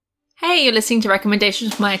Hey, you're listening to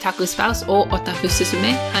Recommendations from My Otaku Spouse or Otaku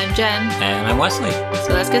Susume. I'm Jen. And I'm Wesley. So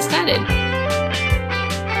let's get started.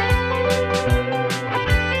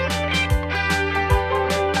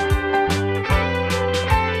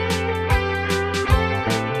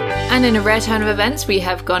 And in a rare turn of events, we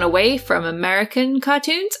have gone away from American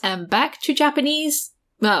cartoons and back to Japanese,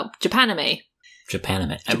 well, Japanime.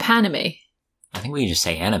 Japanime. I think we can just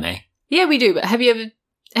say anime. Yeah, we do, but have you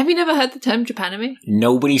never heard the term Japanime?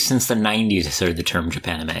 Nobody since the 90s has heard the term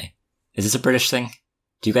Japanime. Is this a British thing?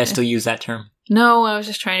 Do you guys still use that term? No, I was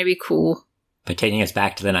just trying to be cool. By taking us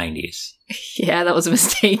back to the 90s. Yeah, that was a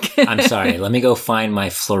mistake. I'm sorry, let me go find my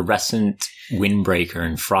fluorescent windbreaker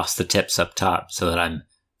and frost the tips up top so that I'm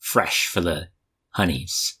fresh for the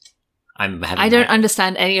honeys. I don't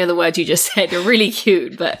understand any of the words you just said. You're really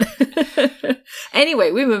cute, but...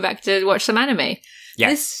 Anyway, we went back to watch some anime.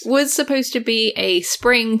 Yes. This was supposed to be a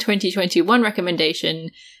spring 2021 recommendation,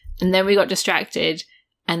 and then we got distracted,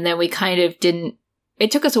 and then we kind of didn't...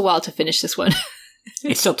 It took us a while to finish this one.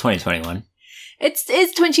 It's still 2021. It's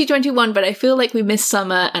 2021, but I feel like we missed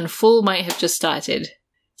summer, and fall might have just started.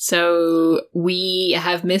 So we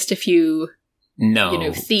have missed a few... No,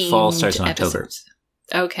 themed fall starts in episodes.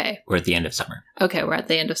 October. Okay. We're at the end of summer. Okay, we're at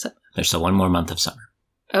the end of summer. There's still one more month of summer.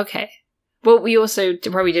 Okay. Well, we also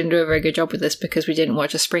probably didn't do a very good job with this because we didn't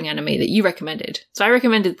watch a spring anime that you recommended. So I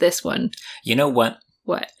recommended this one. You know what?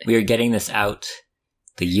 What? We are getting this out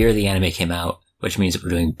the year the anime came out, which means that we're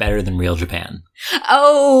doing better than Real Japan.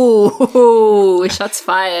 Oh, shots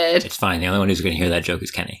fired. It's fine. The only one who's going to hear that joke is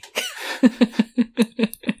Kenny.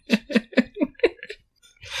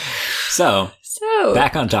 So,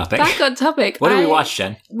 back on topic. What did we watch,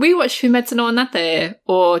 Jen? We watched Fumetsu no Anate,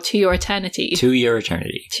 or To Your Eternity. To Your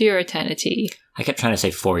Eternity. To Your Eternity. I kept trying to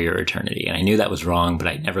say For Your Eternity, and I knew that was wrong, but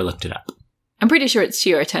I never looked it up. I'm pretty sure it's To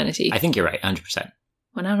Your Eternity. I think you're right, 100%.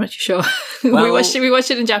 Well, now I'm not too sure. Well, we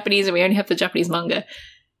watched it in Japanese, and we only have the Japanese manga.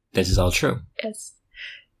 This is all true. Yes.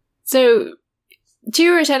 So, To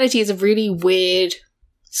Your Eternity is a really weird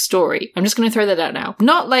story. I'm just going to throw that out now.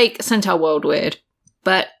 Not like Centaur World weird,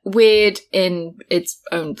 but weird in its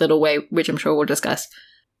own little way, which I'm sure we'll discuss.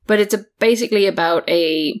 But it's basically about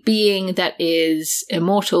a being that is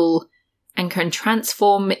immortal and can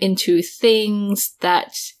transform into things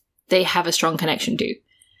that they have a strong connection to.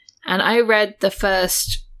 And I read the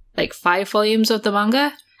first, 5 volumes of the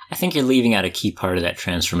manga. I think you're leaving out a key part of that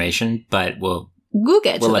transformation, but we'll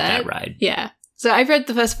get to let that ride. Yeah. So I've read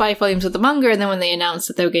the first 5 volumes of the manga, and then when they announced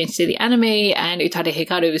that they were going to do the anime and Utada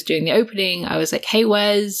Hikaru was doing the opening, I was like, hey,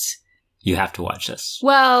 Wes. You have to watch this.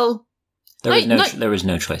 Well... There was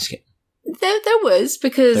no choice game. There was,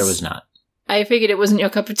 because... There was not. I figured it wasn't your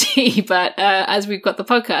cup of tea, but as we've got the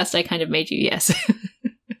podcast, I kind of made you yes.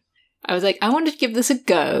 I was like, I wanted to give this a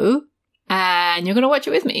go, and you're going to watch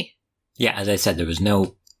it with me. Yeah, as I said, there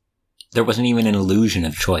wasn't even an illusion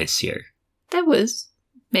of choice here. There was.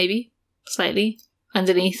 Maybe. Slightly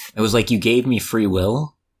underneath. It was like you gave me free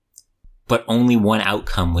will, but only one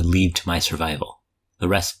outcome would lead to my survival. The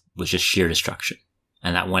rest was just sheer destruction.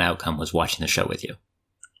 And that one outcome was watching the show with you.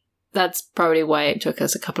 That's probably why it took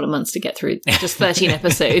us a couple of months to get through just 13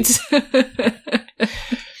 episodes.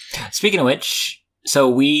 Speaking of which, so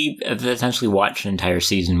we have essentially watched an entire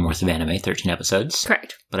season worth of anime, 13 episodes.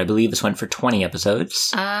 Correct. But I believe this went for 20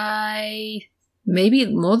 episodes. Maybe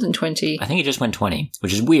more than 20. I think it just went 20,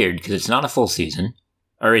 which is weird because it's not a full season.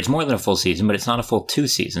 Or it's more than a full season, but it's not a full 2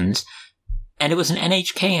 seasons. And it was an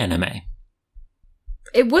NHK anime.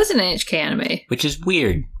 It was an NHK anime. Which is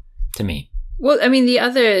weird to me. Well, I mean, the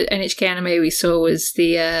other NHK anime we saw was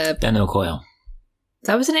the... Den-no Coil.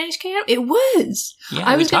 That was an NHK anime? It was!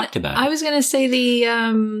 Yeah, we talked about it. I was going to say the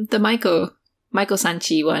Maiko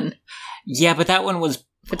Sanchi one. Yeah, but that one was...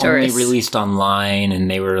 only released online,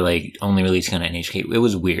 and they were only releasing on NHK. It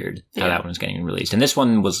was weird how that one was getting released. And this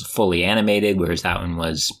one was fully animated, whereas that one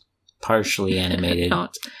was partially animated.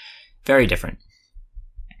 Not. Very different.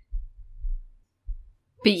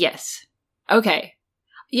 But yes. Okay.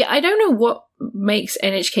 Yeah, I don't know what makes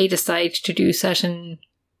NHK decide to do certain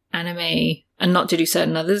anime and not to do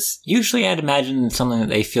certain others. Usually I'd imagine something that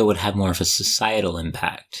they feel would have more of a societal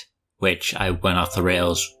impact, which I went off the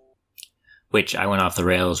rails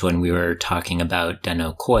when we were talking about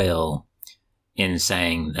Den-no Coil in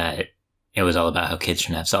saying that it was all about how kids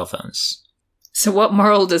shouldn't have cell phones. So what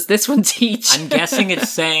moral does this one teach? I'm guessing it's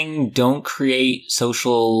saying don't create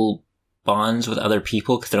social bonds with other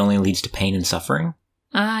people because it only leads to pain and suffering.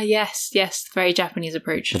 Yes. Very Japanese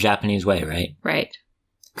approach. The Japanese way, right? Right.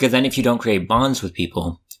 Because then if you don't create bonds with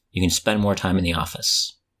people, you can spend more time in the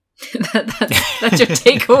office. That's your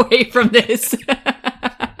takeaway from this.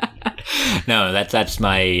 No, that's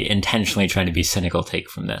my intentionally trying to be cynical take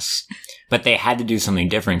from this. But they had to do something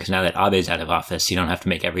different because now that Abe's out of office, you don't have to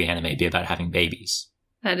make every anime be about having babies.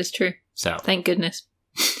 That is true. So thank goodness.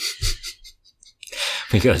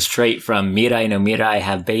 We go straight from Mirai no Mirai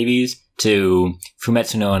have babies to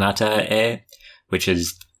Fumetsu no Anata e, which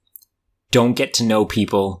is don't get to know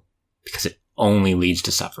people because it only leads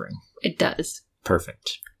to suffering. It does.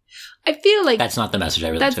 Perfect. I feel like that's not the message I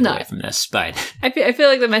really took away from this, but I feel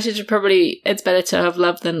like the message is probably it's better to have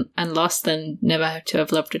loved and lost than never to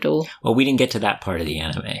have loved at all. Well, we didn't get to that part of the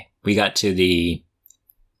anime. We got to the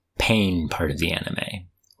pain part of the anime.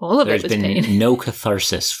 All of it was pain. There's been no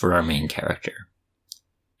catharsis for our main character.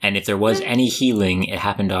 And if there was any healing, it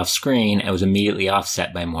happened off screen and was immediately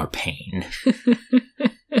offset by more pain.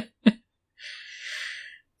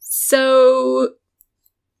 So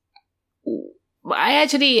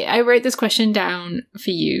I wrote this question down for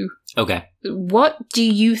you. Okay. What do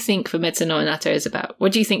you think Fumetsu no Anata is about?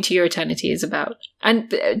 What do you think To Your Eternity is about?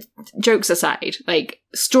 And jokes aside, like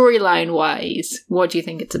storyline wise, what do you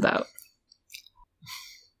think it's about?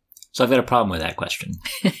 So I've got a problem with that question.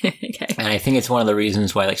 Okay. And I think it's one of the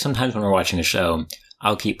reasons why, like, sometimes when we're watching a show,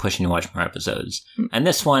 I'll keep pushing to watch more episodes. And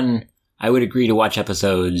this one, I would agree to watch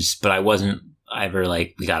episodes, but I wasn't ever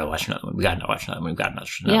like, we gotta watch another one, we gotta watch another one, we gotta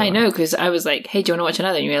watch another one. Yeah, I know, because I was like, hey, do you want to watch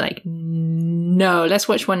another? And you were like, no, let's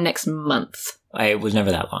watch one next month. It was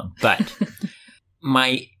never that long. But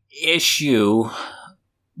my issue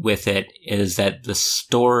with it is that the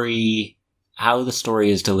story, how the story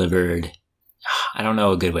is delivered, I don't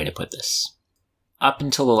know a good way to put this. Up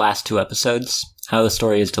until the last 2 episodes, how the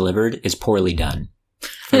story is delivered is poorly done.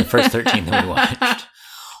 For the first 13 that we watched.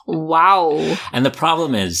 Wow. And the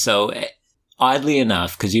problem is, so oddly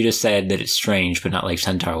enough, because you just said that it's strange, but not like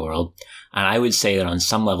Centaur World, and I would say that on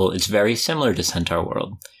some level it's very similar to Centaur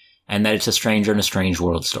World, and that it's a stranger in a strange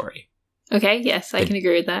world story. Okay, yes, I can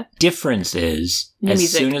agree with that. Difference is,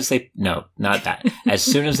 soon as they... No, not that. As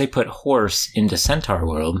soon as they put Horse into Centaur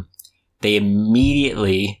World, they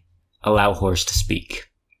immediately allow Horse to speak.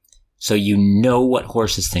 So you know what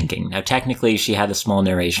Horse is thinking. Now, technically, she had a small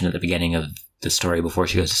narration at the beginning of the story before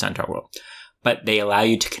she goes to Centaur World. But they allow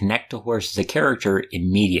you to connect to Horse as a character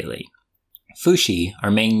immediately. Fushi,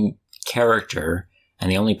 our main character,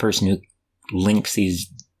 and the only person who links these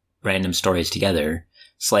random stories together,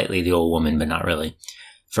 slightly the old woman, but not really,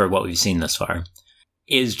 for what we've seen thus far,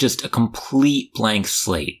 is just a complete blank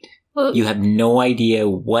slate. Well, you have no idea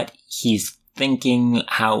what he's thinking,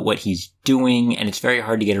 what he's doing, and it's very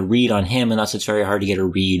hard to get a read on him, and thus it's very hard to get a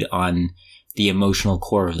read on the emotional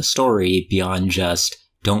core of the story beyond just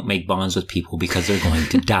don't make bonds with people because they're going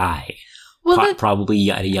to die. Well, probably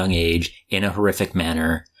at a young age, in a horrific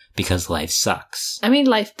manner, because life sucks. I mean,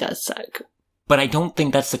 life does suck. But I don't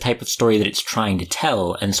think that's the type of story that it's trying to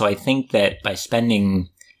tell, and so I think that by spending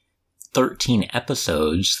 13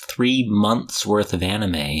 episodes, 3 months worth of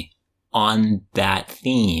anime on that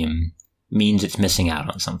theme means it's missing out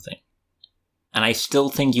on something. And I still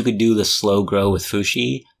think you could do the slow grow with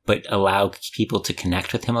Fushi, but allow people to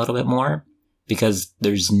connect with him a little bit more, because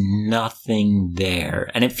there's nothing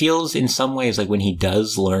there. And it feels in some ways like when he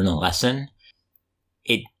does learn a lesson,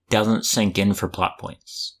 it doesn't sink in for plot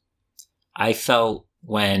points. I felt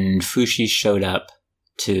when Fushi showed up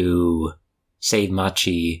to save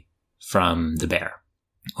Machi from the bear,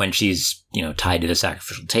 when she's, tied to the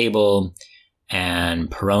sacrificial table, and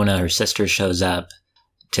Perona, her sister, shows up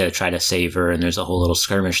to try to save her, and there's a whole little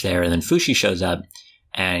skirmish there, and then Fushi shows up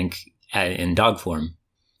and in dog form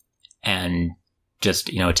and just,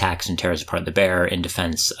 attacks and tears apart the bear in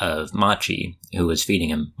defense of Machi, who was feeding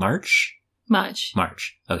him. March.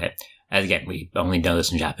 Okay. And again, we only know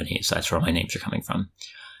this in Japanese, so that's where my names are coming from.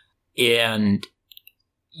 And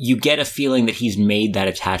you get a feeling that he's made that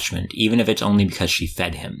attachment, even if it's only because she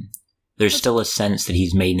fed him. There's still a sense that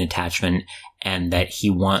he's made an attachment and that he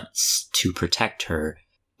wants to protect her.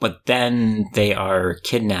 But then they are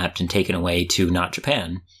kidnapped and taken away to not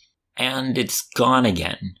Japan. And it's gone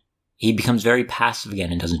again. He becomes very passive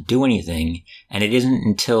again and doesn't do anything. And it isn't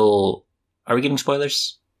until... Are we giving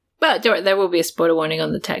spoilers? Well, there will be a spoiler warning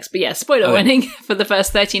on the text. But yeah, spoiler warning for the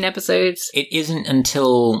first 13 episodes. It isn't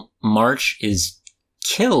until March is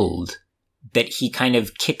killed that he kind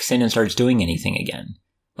of kicks in and starts doing anything again.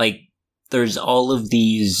 Like, there's all of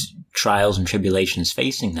these trials and tribulations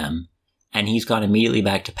facing them, and he's gone immediately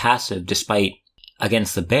back to passive, despite,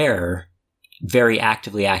 against the bear, very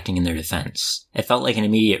actively acting in their defense. It felt like an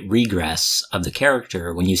immediate regress of the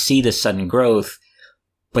character when you see this sudden growth,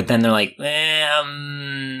 but then they're like,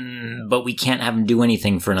 but we can't have him do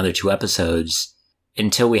anything for another 2 episodes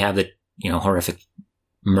until we have the, horrific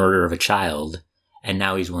murder of a child. and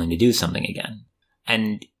now he's willing to do something again.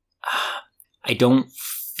 And I don't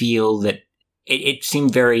feel that it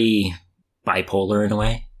seemed very bipolar in a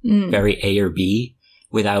way, very A or B,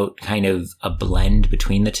 without kind of a blend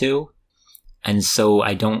between the two. And so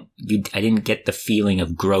I didn't get the feeling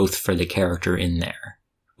of growth for the character in there,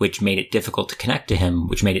 which made it difficult to connect to him,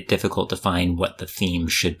 which made it difficult to find what the theme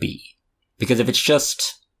should be. Because if it's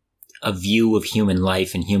just a view of human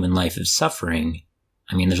life and human life is suffering,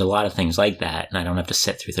 I mean, there's a lot of things like that, and I don't have to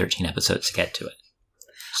sit through 13 episodes to get to it.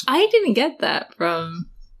 I didn't get that from...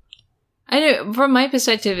 I know, from my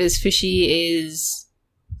perspective, is Fushi is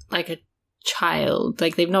like a child.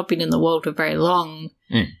 Like, they've not been in the world for very long.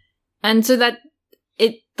 And so that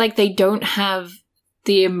they don't have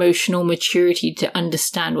the emotional maturity to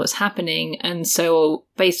understand what's happening. And so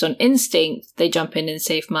based on instinct, they jump in and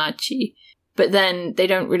save Machi. But then they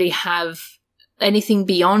don't really have anything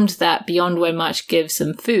beyond that, beyond when March gives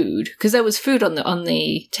them food. Because there was food on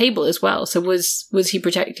the table as well. So was he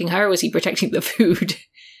protecting her, or was he protecting the food?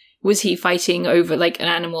 Was he fighting over, like, an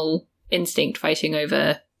animal instinct fighting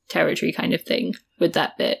over territory kind of thing with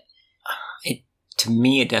that bit? To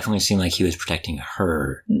me, it definitely seemed like he was protecting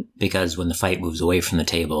her, because when the fight moves away from the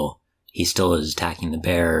table, he still is attacking the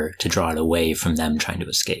bear to draw it away from them trying to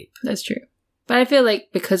escape. That's true. But I feel like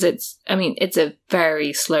because it's a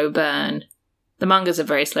very slow burn. The manga's a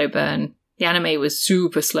very slow burn. The anime was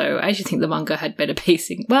super slow. I actually think the manga had better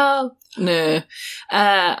pacing. Well, no.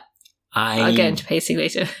 I'll get into pacing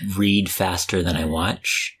later. Read faster than I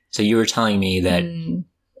watch. So you were telling me that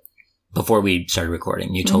before we started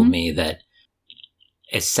recording, you told me that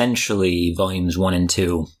essentially volumes 1 and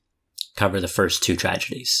 2 cover the first 2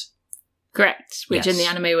 tragedies. Correct. Which in the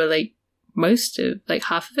anime were like most of, like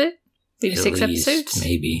half of it? Maybe 6 episodes?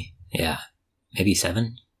 Maybe. Yeah. Maybe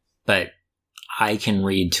 7. But I can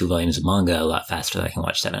read 2 volumes of manga a lot faster than I can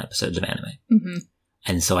watch 7 episodes of anime.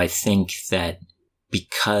 And so I think that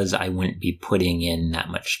because I wouldn't be putting in that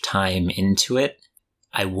much time into it,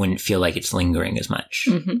 I wouldn't feel like it's lingering as much,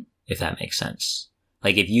 if that makes sense.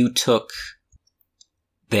 Like, if you took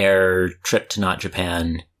their trip to Not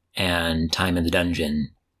Japan and time in the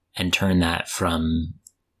dungeon and turned that from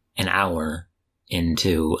an hour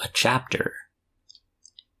into a chapter,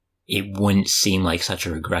 it wouldn't seem like such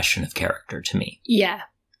a regression of character to me. Yeah.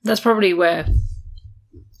 That's probably why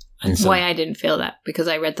I didn't feel that, because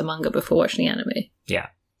I read the manga before watching the anime. Yeah.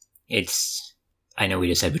 I know we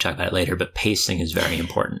just said we'd talk about it later, but pacing is very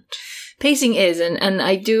important. Pacing is, and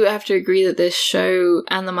I do have to agree that this show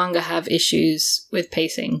and the manga have issues with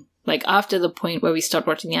pacing. Like, after the point where we start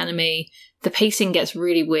watching the anime, the pacing gets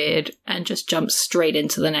really weird and just jumps straight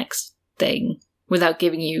into the next thing without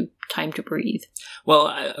giving you time to breathe.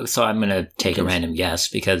 Well, so I'm going to take a random guess,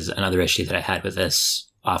 because another issue that I had with this,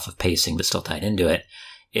 off of pacing but still tied into it,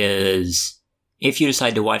 is if you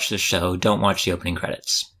decide to watch this show, don't watch the opening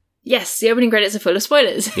credits. Yes, the opening credits are full of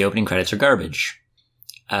spoilers. The opening credits are garbage.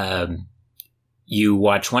 You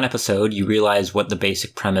watch one episode, you realize what the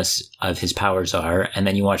basic premise of his powers are, and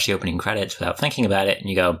then you watch the opening credits without thinking about it, and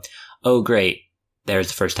you go, oh great, there's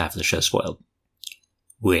the first half of the show spoiled.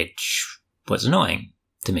 Which was annoying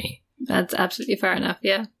to me. That's absolutely fair enough,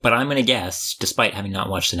 yeah. But I'm going to guess, despite having not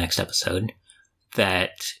watched the next episode,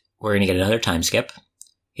 that we're going to get another time skip.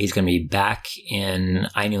 He's going to be back in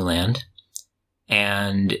Ainu Land,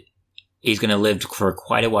 and he's going to live for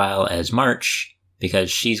quite a while as March,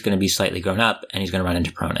 because she's going to be slightly grown up, and he's going to run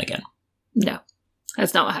into Perona again. No,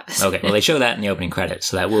 that's not what happens. Okay, well, they show that in the opening credits,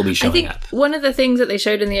 so that will be showing up. One of the things that they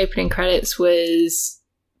showed in the opening credits was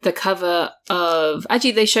the cover of...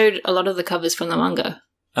 Actually, they showed a lot of the covers from the manga.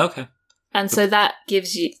 Okay. And so that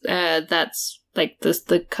gives you... that's, like,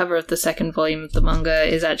 the cover of the second volume of the manga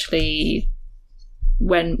is actually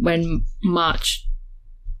when March...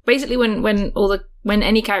 Basically, when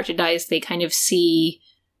any character dies, they kind of see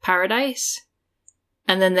paradise,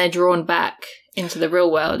 and then they're drawn back into the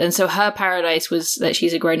real world. And so her paradise was that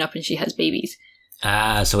she's a grown-up and she has babies.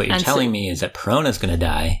 So what you're telling me is that Perona's going to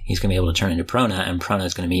die, he's going to be able to turn into Perona, and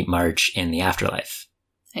Perona's going to meet March in the afterlife.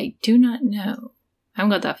 I do not know. I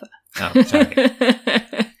haven't got that far. Oh,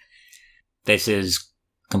 sorry. This is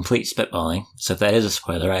complete spitballing, so if that is a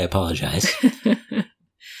spoiler, I apologize.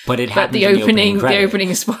 But it happens the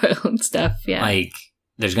opening spoiled stuff, yeah. Like,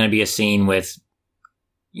 there's going to be a scene with,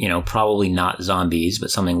 probably not zombies, but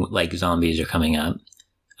something like zombies are coming up.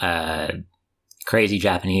 Crazy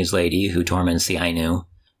Japanese lady who torments the Ainu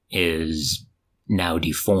is now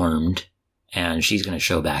deformed, and she's going to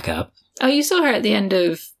show back up. Oh, you saw her at the end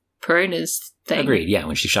of Perona's thing. Agreed, yeah,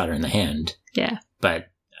 when she shot her in the hand. Yeah. But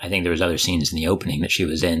I think there was other scenes in the opening that she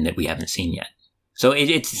was in that we haven't seen yet. So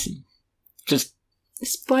it's just...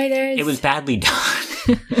 Spoilers. It was badly done.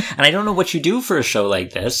 And I don't know what you do for a show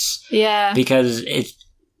like this. Yeah. Because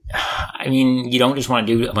you don't just want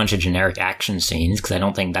to do a bunch of generic action scenes, because I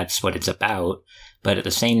don't think that's what it's about. But at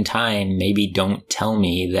the same time, maybe don't tell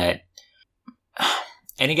me that...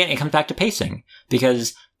 And again, it comes back to pacing.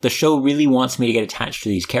 Because the show really wants me to get attached to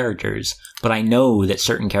these characters, but I know that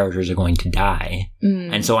certain characters are going to die.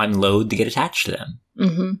 And so I'm loath to get attached to them.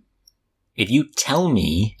 Mm-hmm. If you tell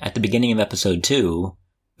me at the beginning of episode 2,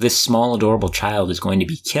 this small adorable child is going to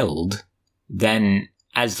be killed, then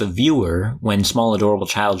as the viewer, when small adorable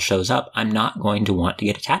child shows up, I'm not going to want to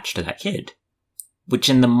get attached to that kid. Which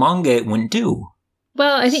in the manga it wouldn't do.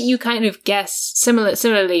 Well, I think you kind of guess,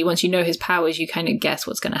 similarly, once you know his powers, you kind of guess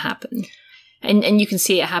what's going to happen. And you can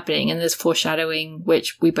see it happening, and there's foreshadowing,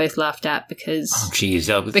 which we both laughed at because... Oh,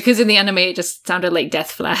 jeez. Because in the anime, it just sounded like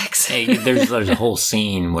death flags. Hey, there's a whole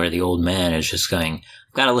scene where the old man is just going,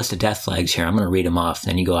 I've got a list of death flags here, I'm going to read them off,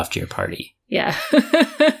 then you go off to your party. Yeah.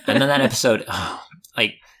 And then that episode,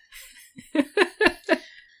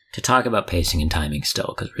 to talk about pacing and timing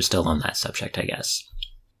still, because we're still on that subject, I guess.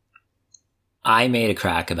 I made a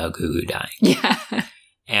crack about Gugu dying. Yeah.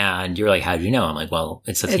 And you're like, how do you know? I'm like, well,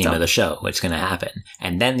 it's the theme of the show. It's going to happen.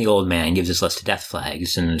 And then the old man gives this list of death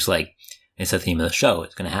flags, and it's like, it's the theme of the show.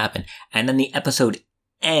 It's going to happen. And then the episode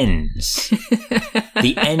ends.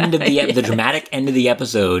 The end of the dramatic end of the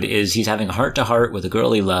episode is he's having a heart-to-heart with a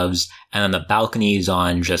girl he loves, and then the balcony he's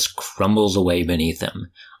on just crumbles away beneath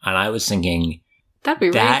him. And I was thinking, that'd be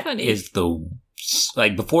really funny. That is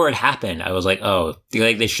before it happened, I was like, oh,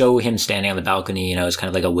 they show him standing on the balcony, it's kind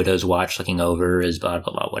of like a widow's watch looking over his blah,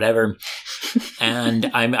 blah, blah, whatever. And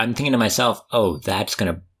I'm thinking to myself, oh, that's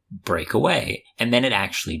going to break away. And then it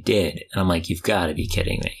actually did. And I'm like, you've got to be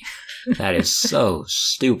kidding me. That is so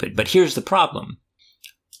stupid. But here's the problem.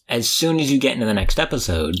 As soon as you get into the next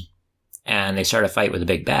episode and they start a fight with the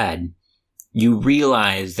big bad, you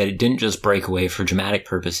realize that it didn't just break away for dramatic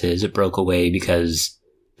purposes. It broke away because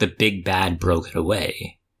the big bad broke it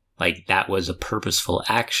away. Like, that was a purposeful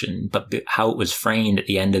action. But how it was framed at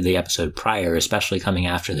the end of the episode prior, especially coming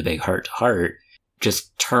after the big heart-to-heart,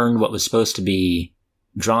 just turned what was supposed to be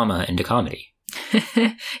drama into comedy.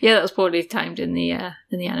 Yeah, that was poorly timed in the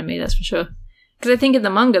anime, that's for sure. Because I think in the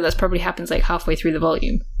manga, that probably happens like halfway through the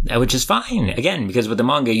volume. Which is fine. Again, because with the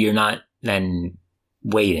manga, you're not then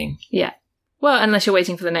waiting. Yeah. Well, unless you're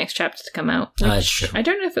waiting for the next chapter to come out. That's true. I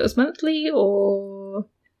don't know if it was monthly or...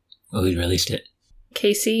 Oh, we released it.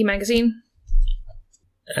 KC magazine?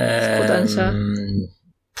 I don't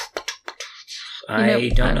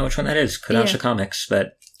know which one that is. Kodansha Comics,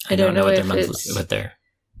 but I don't know what their monthly, what they're...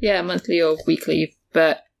 Yeah, monthly or weekly,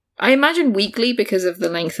 but I imagine weekly because of the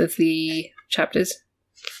length of the chapters.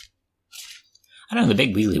 I don't know, the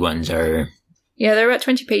big weekly ones are... Yeah, they're about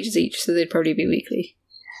 20 pages each, so they'd probably be weekly.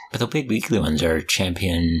 But the big weekly ones are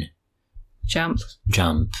Champion... Jump,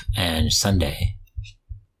 and Sunday.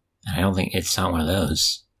 And I don't think it's not one of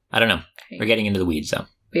those. I don't know. Okay. We're getting into the weeds, though.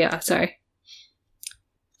 Yeah, sorry.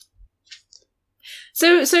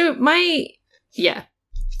 So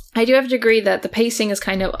I do have to agree that the pacing is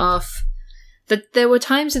kind of off. That there were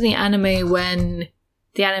times in the anime when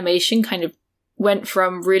the animation kind of went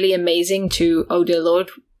from really amazing to, oh dear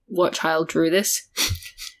lord, what child drew this?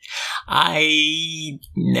 I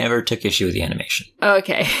never took issue with the animation. Oh,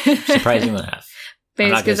 okay. Surprisingly enough.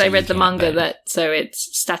 Maybe it's because I read the manga so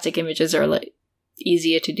its static images are like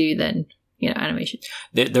easier to do than, animation.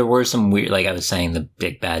 There were some weird, like I was saying, the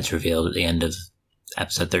big bad's revealed at the end of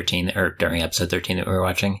episode 13, or during episode 13 that we were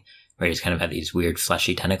watching, where he just kind of had these weird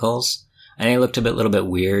fleshy tentacles. And they looked a little bit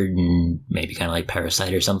weird and maybe kind of like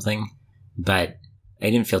Parasite or something, but they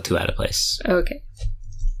didn't feel too out of place. Okay.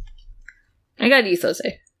 I got you, Those.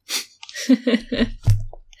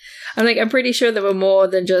 I'm pretty sure there were more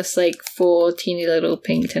than just like 4 teeny little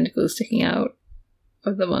pink tentacles sticking out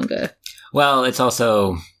of the manga. Well, it's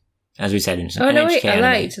also, as we said, it's an NHK no, wait, anime.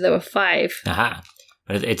 I lied. There were 5. Aha.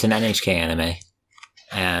 But it's an NHK anime,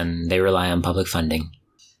 and they rely on public funding.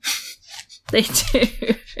 They do.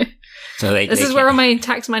 So this is where all my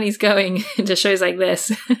tax money's going, into shows like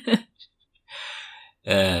this.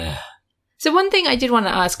 So one thing I did want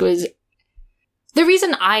to ask was, the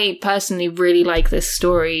reason I personally really like this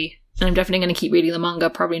story, and I'm definitely going to keep reading the manga,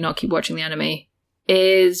 probably not keep watching the anime,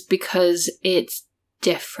 is because it's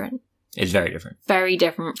different. It's very different. Very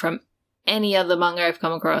different from any other manga I've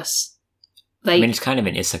come across. Like, it's kind of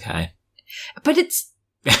an isekai. But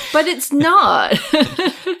it's not.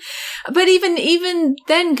 But even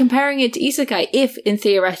then, comparing it to isekai, if in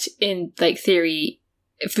theory,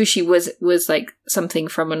 Fushi was like something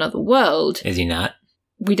from another world. Is he not?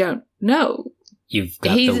 We don't know. you've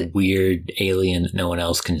got the weird alien that no one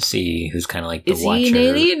else can see, who's kind of like the watcher. Is he an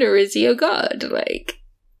alien or is he a god? Like,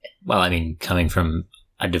 well, I mean, coming from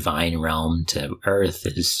a divine realm to Earth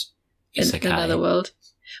is isekai. Another world.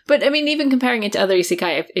 But I mean, even comparing it to other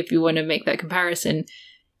isekai, if you want to make that comparison,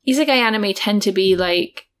 isekai anime tend to be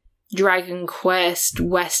like Dragon Quest,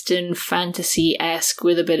 Western fantasy-esque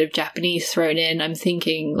with a bit of Japanese thrown in. I'm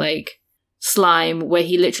thinking like Slime, where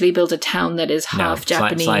he literally built a town that is half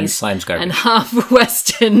Japanese Slime's garbage. and half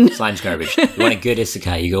Western. Slime's garbage. You want a good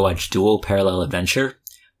isekai, you go watch Dual Parallel Adventure,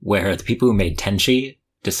 where the people who made Tenchi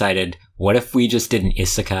decided, what if we just did an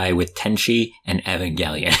isekai with Tenchi and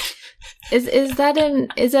Evangelion? Is that an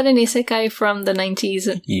isekai from the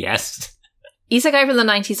 90s? Yes. Isekai from the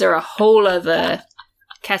 90s are a whole other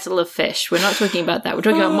kettle of fish. We're not talking about that. We're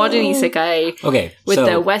talking about modern isekai with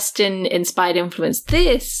the Western-inspired influence.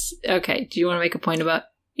 Okay, do you want to make a point about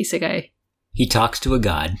isekai? He talks to a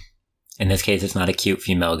god. In this case, it's not a cute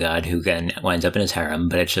female god who winds up in his harem,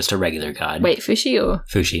 but it's just a regular god. Wait, Fushi or?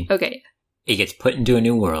 Fushi. Okay. He gets put into a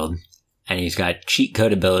new world, and he's got cheat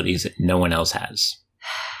code abilities that no one else has.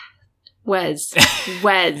 Wesley,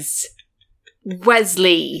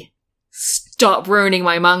 stop ruining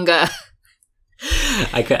my manga.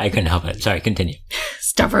 I couldn't help it. Sorry, continue.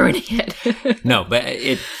 Stop ruining it. No, but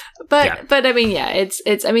but I mean, yeah,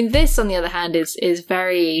 it's. I mean, this on the other hand is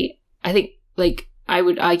very. I think, like, I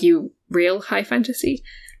would argue, real high fantasy.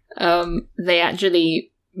 They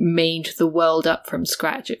actually made the world up from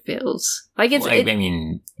scratch. It feels like it's. I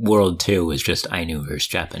mean, World 2 was just Ainu versus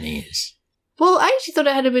Japanese. Well, I actually thought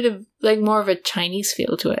it had a bit of like more of a Chinese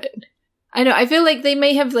feel to it. I know, I feel like they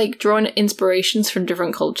may have like drawn inspirations from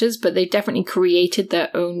different cultures, but they definitely created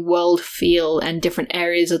their own world feel, and different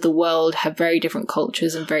areas of the world have very different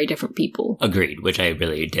cultures and very different people. Agreed, which I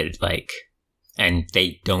really did like. And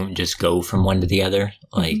they don't just go from one to the other.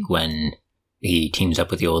 Like when he teams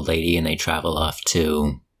up with the old lady and they travel off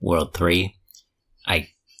to World 3. I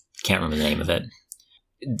can't remember the name of it.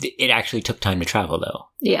 It actually took time to travel, though.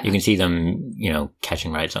 Yeah. You can see them,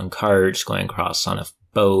 catching rides on carts, going across on a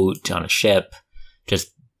boat, on a ship.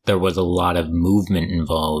 Just, there was a lot of movement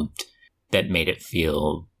involved that made it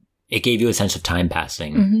feel, it gave you a sense of time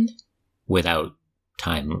passing without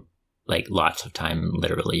time, like lots of time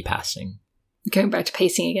literally passing. Going back to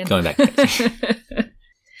pacing again. Going back to pacing.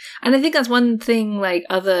 And I think that's one thing, like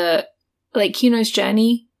Kuno's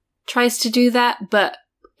Journey tries to do that, but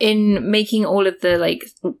in making all of the, like,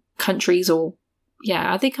 countries are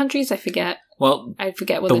they countries? I forget. Well, I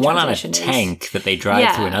forget what the the one on a translation is. tank that they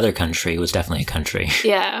drive through another country was definitely a country.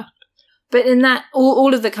 Yeah. But in that,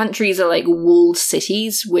 all of the countries are like walled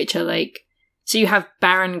cities, which are like, so you have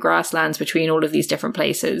barren grasslands between all of these different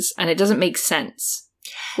places, and it doesn't make sense.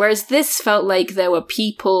 Whereas this felt like there were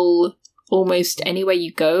people almost anywhere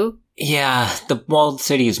you go. Yeah, the walled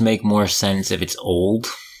cities make more sense if it's old.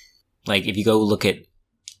 Like, if you go look at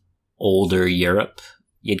older Europe,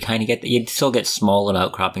 you'd still get small little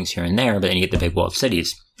outcroppings here and there, but then you get the big walled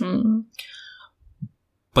cities. Mm.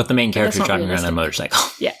 But the main character is driving around on a motorcycle.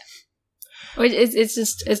 Yeah.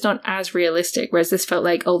 It's not as realistic, whereas this felt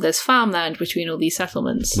like, there's farmland between all these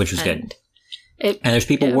settlements. Which was good. And there's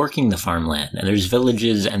people working the farmland, and there's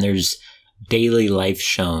villages, and there's daily life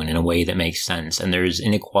shown in a way that makes sense, and there's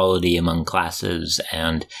inequality among classes,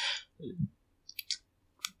 and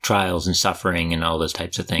trials and suffering and all those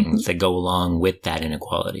types of things that go along with that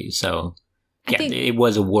inequality. So, it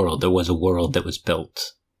was a world. There was a world that was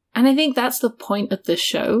built. And I think that's the point of the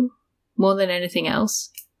show, more than anything else,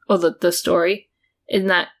 or the story, in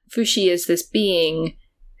that Fushi is this being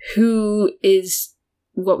who is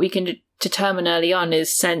what we can determine early on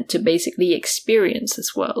is sent to basically experience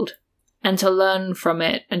this world and to learn from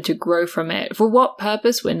it and to grow from it. For what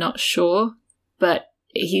purpose, we're not sure, but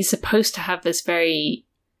he's supposed to have this very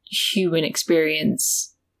human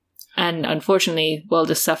experience, and unfortunately,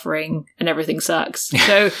 world is suffering and everything sucks.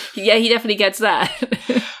 So yeah, he definitely gets that.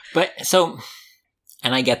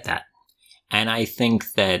 And I get that. And I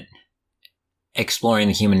think that exploring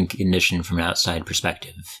the human condition from an outside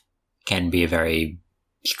perspective can be a very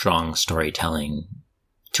strong storytelling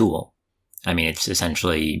tool. I mean, it's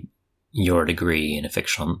essentially your degree in a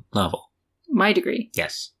fictional novel. My degree?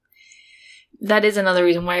 Yes. That is another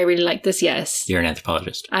reason why I really like this, yes. You're an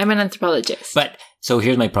anthropologist. I'm an anthropologist. But, so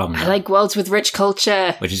here's my problem now. I like worlds with rich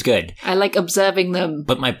culture. Which is good. I like observing them.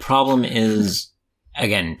 But my problem is,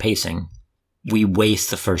 again, pacing. We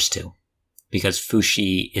waste the first two. Because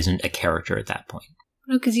Fushi isn't a character at that point.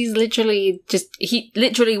 No, because he literally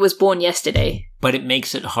was born yesterday. But it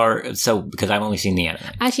makes it hard, because I've only seen the anime.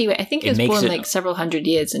 Actually, wait, I think he was born like several hundred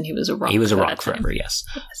years and he was a rock. He was a rock forever, yes.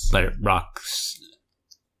 But rocks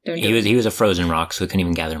Don't do He was a frozen rock, so he couldn't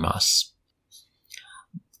even gather moss.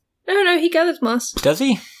 No, he gathers moss. Does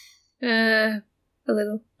he? A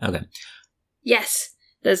little. Okay. Yes,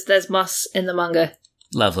 there's moss in the manga.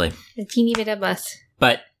 Lovely. A teeny bit of moss.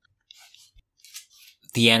 But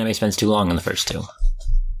the anime spends too long on the first two.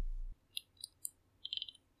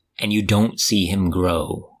 And you don't see him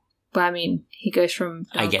grow. But I mean, he goes from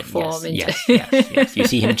dog form into... Yes. You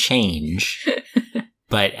see him change.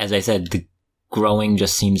 But as I said, the growing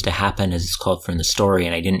just seems to happen as it's called for in the story,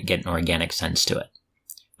 and I didn't get an organic sense to it,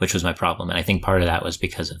 which was my problem. And I think part of that was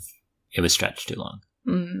because it was stretched too long.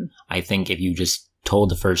 Mm. I think if you just told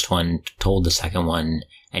the first one, told the second one,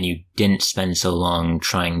 and you didn't spend so long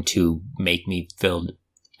trying to make me feel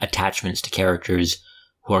attachments to characters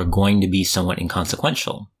who are going to be somewhat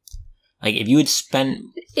inconsequential. Like, if you had spent...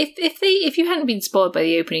 If you hadn't been spoiled by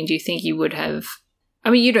the opening, do you think you would have...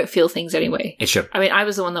 I mean, you don't feel things anyway. It's true. I mean, I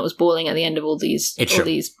was the one that was bawling at the end of all these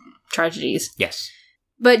tragedies. Yes.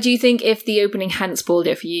 But do you think if the opening hadn't spoiled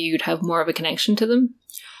it for you, you'd have more of a connection to them?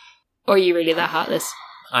 Or are you really that heartless?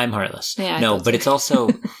 I'm heartless. Yeah, no, but it's also...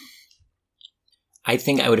 I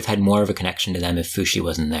think I would have had more of a connection to them if Fushi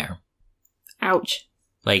wasn't there. Ouch.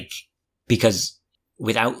 Like, because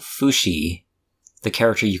without Fushi, the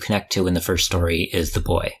character you connect to in the first story is the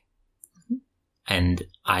boy. Mm-hmm. And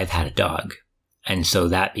I've had a dog. And so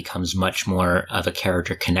that becomes much more of a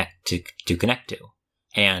character to connect to.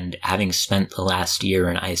 And having spent the last year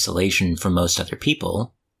in isolation from most other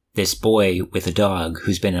people, this boy with a dog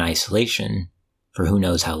who's been in isolation for who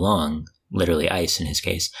knows how long, literally ice in his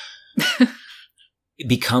case, it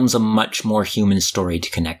becomes a much more human story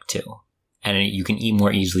to connect to. And you can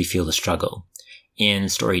more easily feel the struggle. In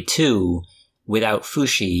story 2, without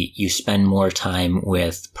Fushi, you spend more time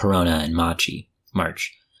with Perona and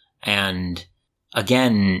March. And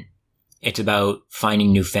again, it's about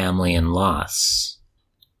finding new family and loss.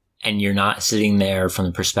 And you're not sitting there from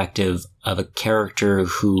the perspective of a character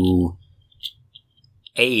who,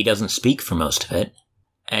 A, doesn't speak for most of it,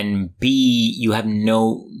 and B, you have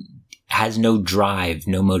has no drive,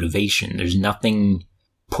 no motivation. There's nothing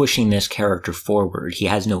pushing this character forward. He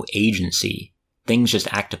has no agency. Things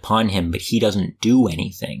just act upon him, but he doesn't do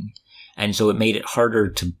anything. And so it made it harder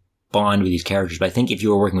to bond with these characters. But I think if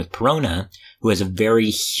you were working with Perona, who has a very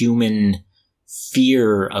human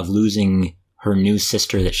fear of losing her new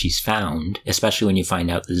sister that she's found, especially when you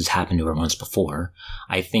find out this has happened to her once before,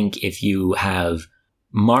 I think if you have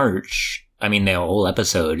March, I mean, the whole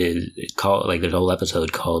episode is called, like, there's a whole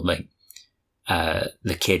episode called, like,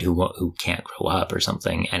 the kid who can't grow up or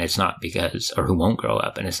something, and it's not because, or who won't grow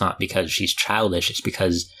up, and it's not because she's childish, it's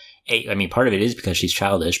because, I mean, part of it is because she's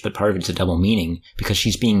childish, but part of it's a double meaning, because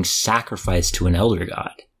she's being sacrificed to an elder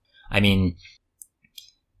god. I mean,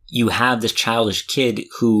 you have this childish kid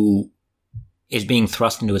who is being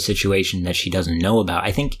thrust into a situation that she doesn't know about.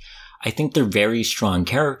 I think they're very strong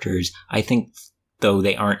characters. I think, though,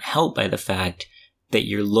 they aren't helped by the fact that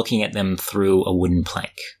you're looking at them through a wooden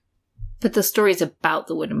plank. But the story's about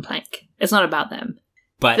the wooden plank. It's not about them.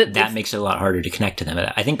 But that makes it a lot harder to connect to them.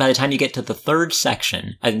 I think by the time you get to the third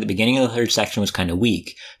section, I think the beginning of the third section was kind of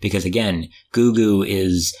weak. Because again, Gugu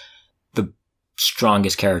is the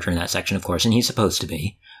strongest character in that section, of course, and he's supposed to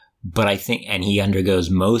be. But I think, and he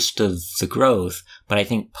undergoes most of the growth, but I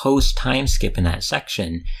think post time skip in that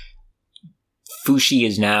section, Fushi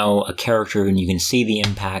is now a character and you can see the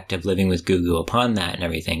impact of living with Gugu upon that and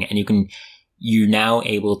everything. And you're now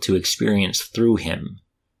able to experience through him.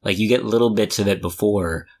 Like, you get little bits of it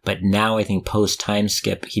before, but now I think post time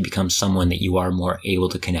skip, he becomes someone that you are more able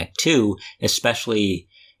to connect to, especially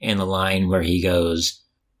in the line where he goes,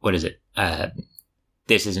 what is it?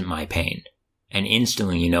 This isn't my pain. And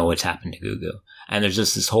instantly you know what's happened to Gugu. And there's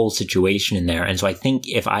just this whole situation in there. And so I think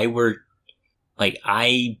if I were, like,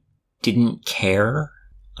 I didn't care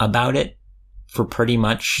about it for pretty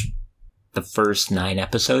much the first 9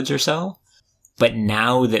 episodes or so. But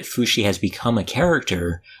now that Fushi has become a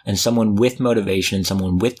character and someone with motivation,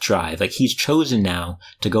 someone with drive, like, he's chosen now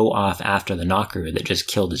to go off after the knocker that just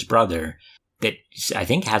killed his brother, that I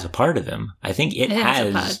think has a part of him. I think it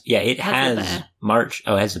has March.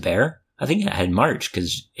 Oh, it has the bear? I think it had March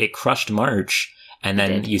because it crushed March, and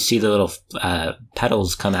then you see the little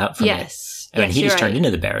petals come out from it. And he just turned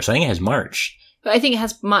into the bear, so I think it has March. But I think it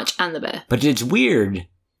has March and the bear. But it's weird.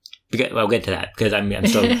 Because, well, I'll get to that, because I'm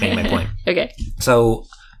still making my point. Okay. So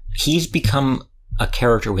he's become a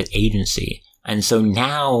character with agency, and so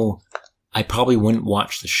now I probably wouldn't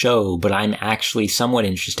watch the show, but I'm actually somewhat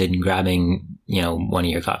interested in grabbing, one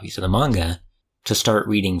of your copies of the manga to start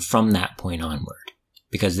reading from that point onward,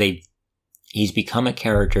 because he's become a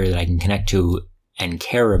character that I can connect to and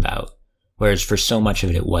care about, Whereas for so much of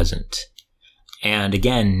it, it wasn't. And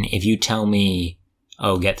again, if you tell me,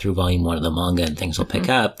 oh, get through volume 1 of the manga and things will pick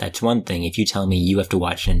up, that's one thing. If you tell me you have to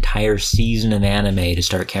watch an entire season of anime to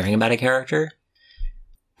start caring about a character,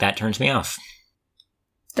 that turns me off.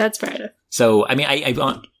 That's fair enough. So, I mean, I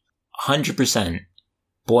want 100%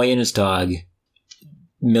 Boy and His Dog.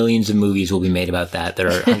 Millions of movies will be made about that. There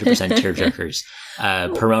are 100% tearjerkers.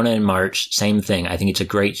 Perona in March, same thing. I think it's a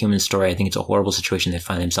great human story. I think it's a horrible situation they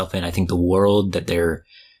find themselves in. I think the world that they're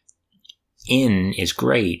in is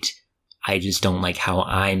great. I just don't like how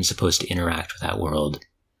I'm supposed to interact with that world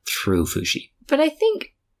through Fushi. But I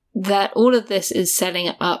think that all of this is setting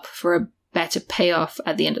it up for a better payoff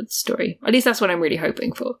at the end of the story. At least that's what I'm really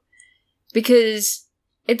hoping for. Because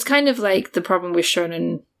it's kind of like the problem with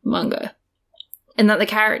shonen manga. And that the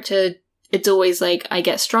character, it's always like, I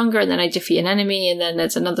get stronger and then I defeat an enemy and then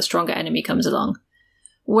there's another stronger enemy comes along.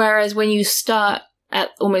 Whereas when you start at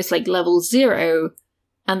almost like level 0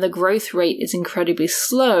 and the growth rate is incredibly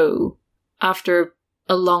slow after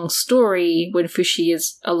a long story, when Fushi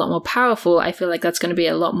is a lot more powerful, I feel like that's going to be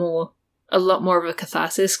a lot more of a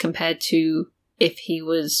catharsis compared to if he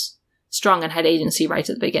was strong and had agency right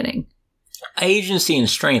at the beginning. Agency and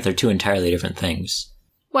strength are two entirely different things.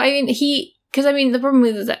 Well, I mean, the problem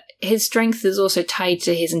with that, his strength is also tied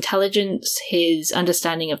to his intelligence, his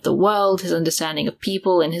understanding of the world, his understanding of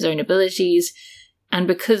people and his own abilities. And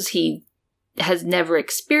because he has never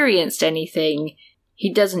experienced anything,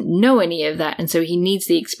 he doesn't know any of that. And so he needs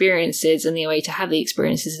the experiences, and the way to have the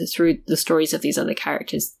experiences is through the stories of these other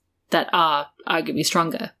characters that are arguably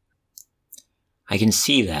stronger. I can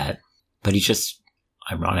see that, but he's just,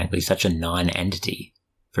 ironically, such a non-entity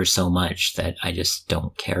for so much that I just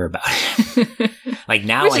don't care about him. Like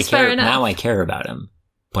now I care about him,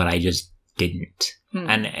 but I just didn't.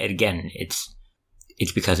 And again, it's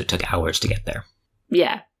because it took hours to get there.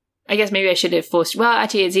 Yeah. I guess maybe I should have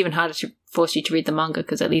actually it's even harder to force you to read the manga,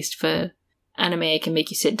 because at least for anime I can make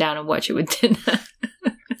you sit down and watch it with dinner.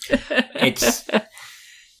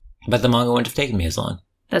 But the manga wouldn't have taken me as long.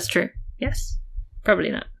 That's true. Yes. Probably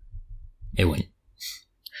not. It wouldn't.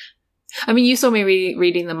 I mean, you saw me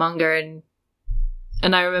reading the manga,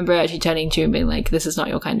 and I remember actually turning to you and being like, this is not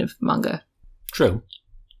your kind of manga. True.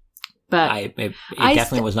 But it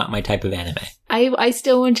definitely was not my type of anime. I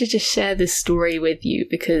still wanted to share this story with you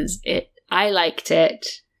because I liked it,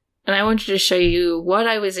 and I wanted to show you what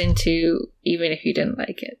I was into, even if you didn't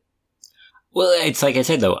like it. Well, it's like I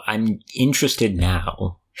said, though, I'm interested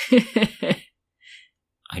now.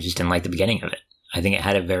 I just didn't like the beginning of it. I think it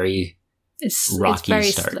had a very rocky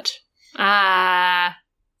start.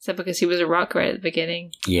 Is that because he was a rock right at the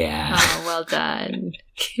beginning? Yeah. Oh, well done.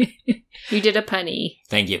 You did a punny.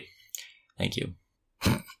 Thank you.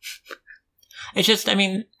 It's just, I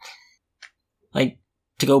mean, like,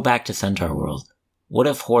 to go back to Centaur World, what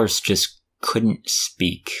if Horse just couldn't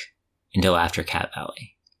speak until after Cat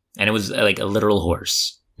Valley? And it was like a literal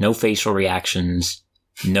horse. No facial reactions,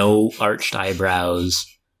 no arched eyebrows,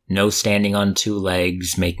 no standing on 2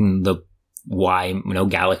 legs, making the Y, no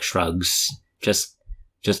Gallic shrugs, just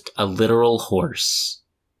a literal horse.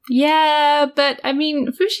 Yeah, but I mean,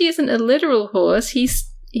 Fushi isn't a literal horse.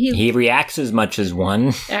 He reacts as much as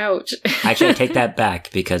one. Ouch. Actually, I take that back,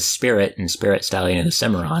 because Spirit and Spirit Stallion of the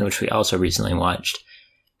Cimarron, which we also recently watched,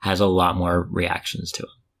 has a lot more reactions to him.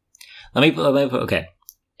 Let me okay.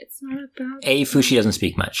 It's not about... A, Fushi doesn't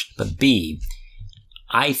speak much, but B,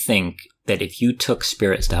 I think that if you took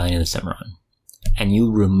Spirit Stallion of the Cimarron and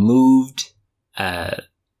you removed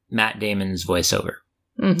Matt Damon's voiceover,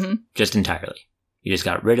 just entirely, you just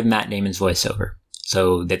got rid of Matt Damon's voiceover,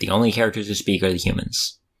 so that the only characters who speak are the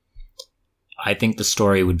humans, I think the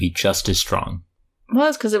story would be just as strong. Well,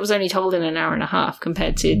 that's because it was only told in an hour and a half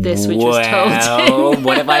compared to this, which was told in...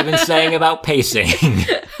 What have I been saying about pacing?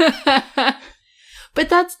 But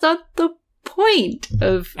that's not the point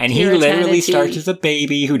of And he literally starts as a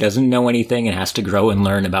baby who doesn't know anything and has to grow and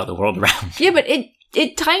learn about the world around. Yeah, but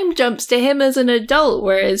it time jumps to him as an adult,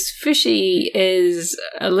 whereas Fushi is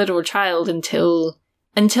a literal child until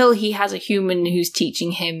he has a human who's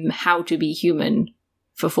teaching him how to be human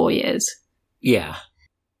for 4 years. Yeah.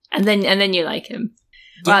 And then you like him.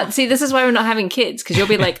 Yeah. But see, this is why we're not having kids, because you'll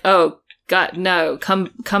be like, oh, God, no,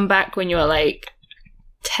 come back when you're like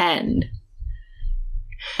 10.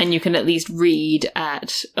 And you can at least read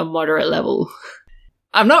at a moderate level.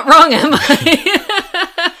 I'm not wrong, am I?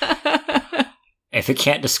 If it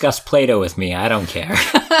can't discuss Play-Doh with me, I don't care.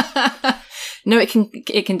 No, it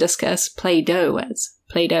can discuss Play-Doh as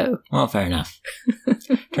Play-Doh. Well, fair enough.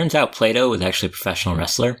 Turns out Play-Doh was actually a professional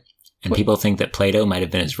wrestler, and people think that Play-Doh might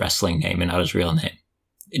have been his wrestling name and not his real name.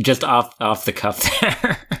 Just off the cuff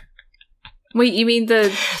there. Wait, you mean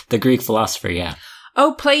the... The Greek philosopher, yeah.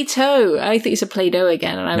 Oh, Plato. I think you said Play-Doh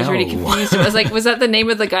again, and I was really confused. I was like, was that the name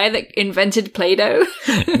of the guy that invented Play-Doh?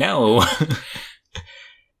 No.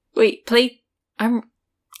 Wait, Plato.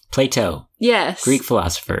 Yes. Greek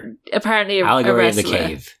philosopher. Apparently a Allegory wrestler. of the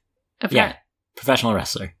Cave. Yeah. Professional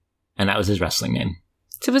wrestler. And that was his wrestling name.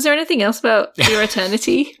 So was there anything else about Your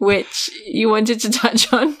Eternity which you wanted to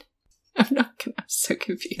touch on? I'm so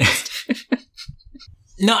confused.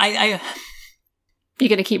 No, You're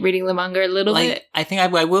going to keep reading the manga a little bit? I think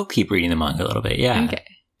I will keep reading the manga a little bit, yeah. Okay.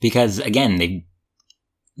 Because, again,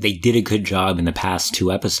 they did a good job in the past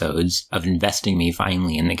 2 episodes of investing me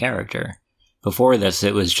finally in the character. Before this,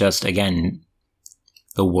 it was just, again,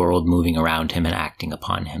 the world moving around him and acting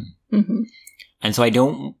upon him. Mm-hmm. And so I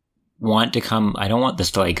don't want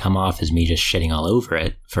this to like come off as me just shitting all over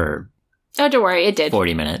it for... Oh, don't worry, it did.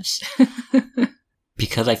 40 minutes.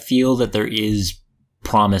 Because I feel that there is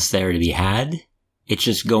promise there to be had. It's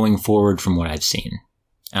just going forward from what I've seen.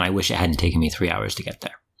 And I wish it hadn't taken me 3 hours to get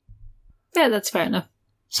there. Yeah, that's fair enough.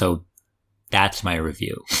 So that's my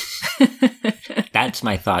review. That's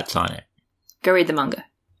my thoughts on it. Go read the manga.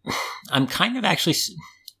 I'm kind of actually...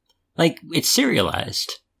 Like, it's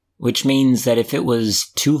serialized. Which means that if it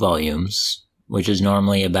was 2 volumes, which is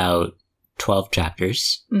normally about 12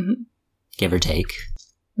 chapters, mm-hmm. give or take.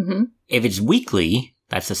 Mm-hmm. If it's weekly,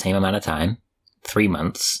 that's the same amount of time. 3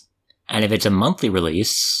 months. And if it's a monthly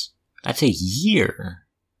release, that's a year.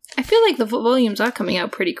 I feel like the volumes are coming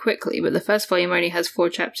out pretty quickly, but the first volume only has 4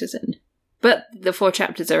 chapters in. But the 4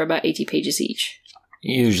 chapters are about 80 pages each.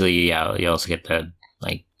 Usually, yeah, you also get the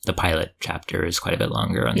pilot chapter is quite a bit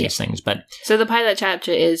longer on these things. But so the pilot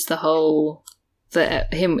chapter is the whole,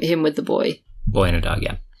 him with the boy. Boy and a dog,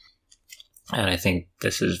 yeah. And I think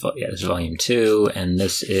this is volume 2, and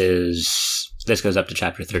this goes up to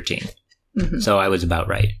chapter 13. Mm-hmm. So I was about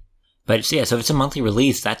right. But so if it's a monthly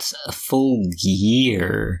release, that's a full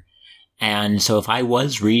year. And so if I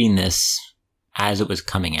was reading this as it was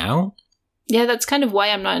coming out... Yeah, that's kind of why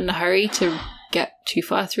I'm not in a hurry to get too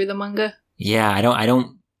far through the manga. Yeah, I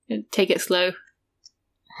don't... Take it slow.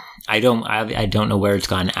 I don't know where it's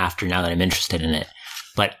gone after now that I'm interested in it.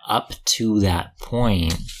 But up to that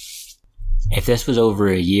point, if this was over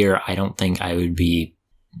a year, I don't think I would be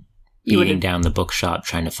beating down the bookshop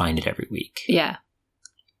trying to find it every week. Yeah.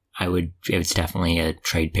 It's definitely a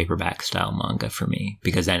trade paperback style manga for me,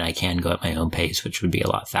 because then I can go at my own pace, which would be a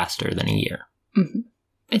lot faster than a year. Mm-hmm.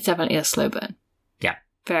 It's definitely a slow burn. Yeah.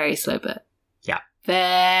 Very slow burn. Yeah.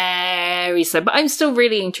 Very slow. But I'm still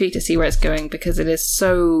really intrigued to see where it's going, because it is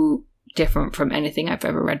so different from anything I've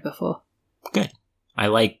ever read before. Good. I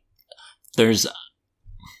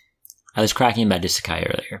was cracking about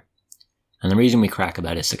isekai earlier. And the reason we crack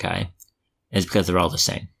about isekai is because they're all the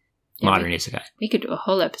same. Yeah, modern isekai. We could do a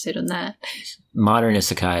whole episode on that. Modern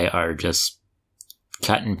isekai are just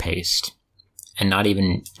cut and paste and not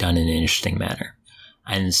even done in an interesting manner.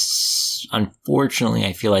 And unfortunately,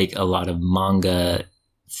 I feel like a lot of manga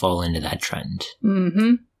fall into that trend.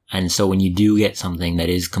 Mm-hmm. And so when you do get something that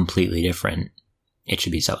is completely different, it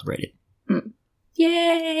should be celebrated. Mm.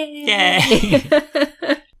 Yay! Yay!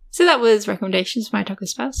 So that was Recommendations from My Otaku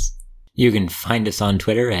Spouse. You can find us on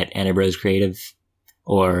Twitter at Annabros Creative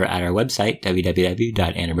or at our website,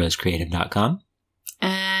 www.annabroscreative.com.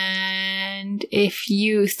 And if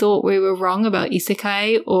you thought we were wrong about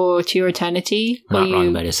isekai or To Your Eternity... Not wrong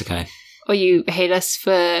about isekai. Or you hate us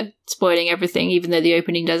for spoiling everything, even though the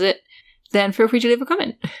opening does it, then feel free to leave a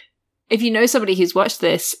comment. If you know somebody who's watched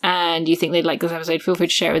this and you think they'd like this episode, feel free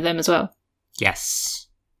to share it with them as well. Yes.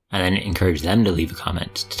 And then encourage them to leave a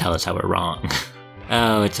comment to tell us how we're wrong.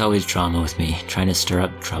 Oh, it's always drama with me, trying to stir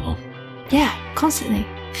up trouble. Yeah, constantly.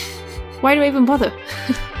 Why do I even bother?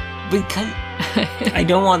 Because I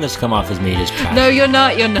don't want this to come off as me just trashing. No, you're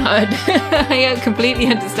not. I completely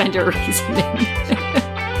understand your reasoning.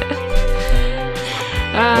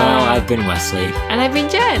 Well, I've been Wesley. And I've been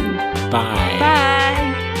Jen. Bye. Bye.